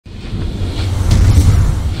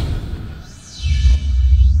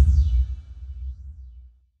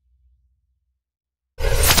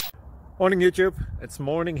Morning YouTube, it's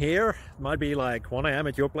morning here. It might be like 1 a.m.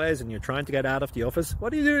 at your place and you're trying to get out of the office.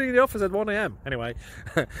 What are you doing in the office at 1 a.m? Anyway,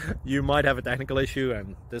 you might have a technical issue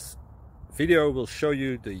and this video will show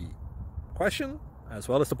you the question as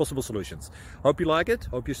well as the possible solutions. Hope you like it,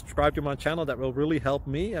 hope you subscribe to my channel. That will really help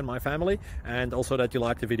me and my family, and also that you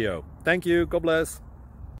like the video. Thank you, God bless.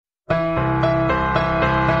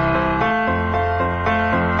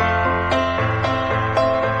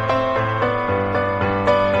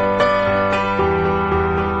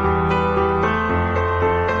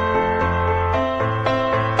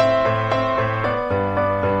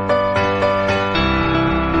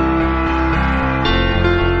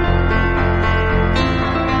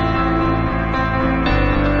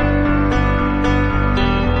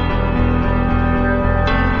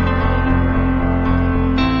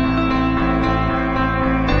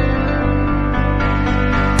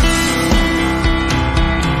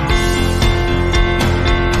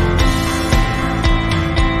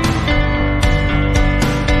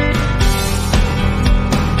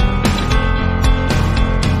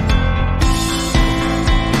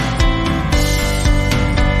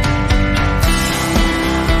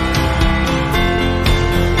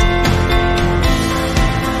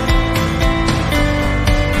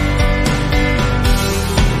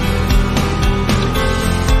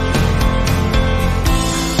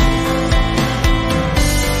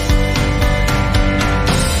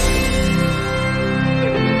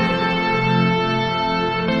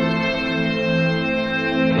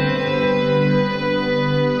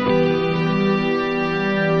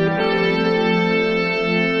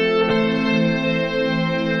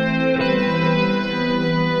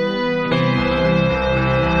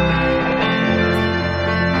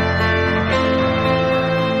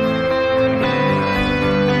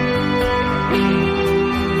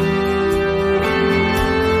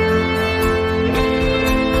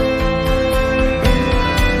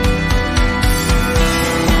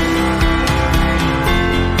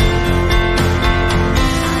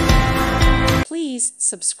 Please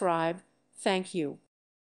subscribe. Thank you.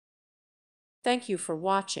 Thank you for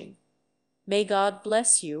watching. May God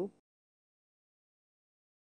bless you